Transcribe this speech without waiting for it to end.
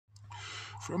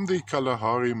From the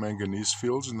Kalahari manganese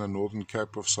fields in the Northern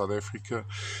Cape of South Africa.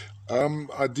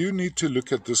 I do need to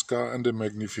look at this guy under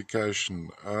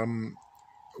magnification.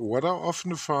 What I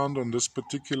often found on this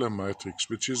particular matrix,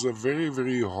 which is a very,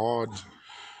 very hard,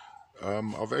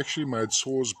 I've actually made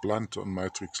saws blunt on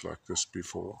matrix like this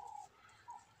before,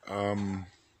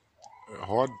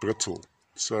 hard brittle,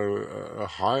 so a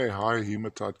high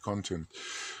hematite content.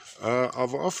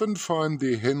 I've often found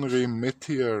the Henry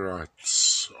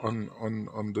meteorites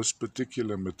on this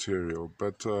particular material,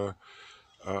 but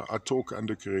I talk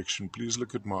under correction. Please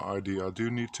look at my ID. I do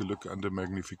need to look under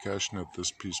magnification at this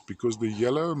piece, because the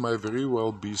yellow may very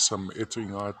well be some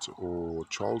ettringite or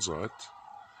charlesite.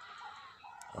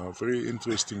 Very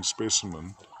interesting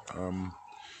specimen.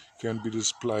 Can be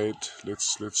displayed.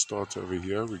 Let's start over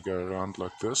here. We go around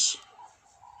like this.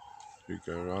 We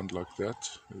go around like that.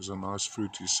 There's a nice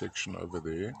fruity section over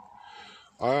there.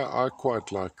 I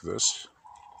quite like this,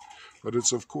 but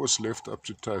it's of course left up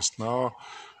to taste. Now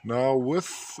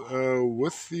with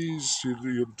these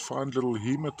you'd find little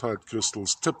hematite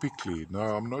crystals typically.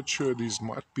 Now I'm not sure, these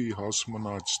might be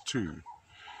haussmannites too,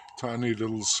 tiny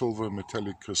little silver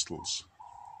metallic crystals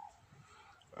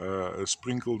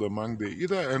sprinkled among the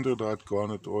either andradite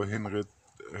garnet or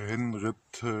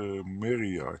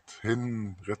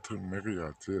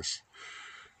henritermerite, yes.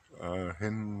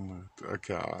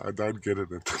 Okay, I don't get it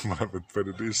at the moment, but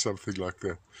it is something like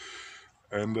that.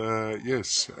 And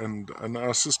yes, and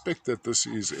I suspect that this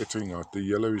is ettringite. The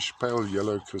yellowish, pale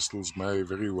yellow crystals may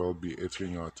very well be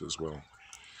ettringite as well.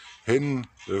 No,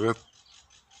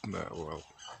 well,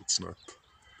 it's not.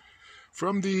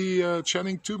 From the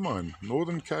Channing 2 mine,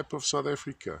 Northern Cape of South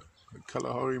Africa, the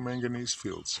Kalahari manganese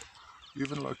fields.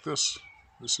 Even like this.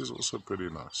 This is also pretty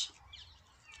nice.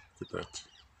 Look at that.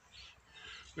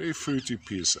 Very fruity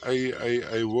piece.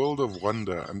 A world of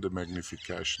wonder under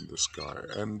magnification, this guy.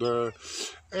 And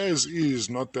as is,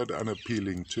 not that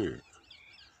unappealing too.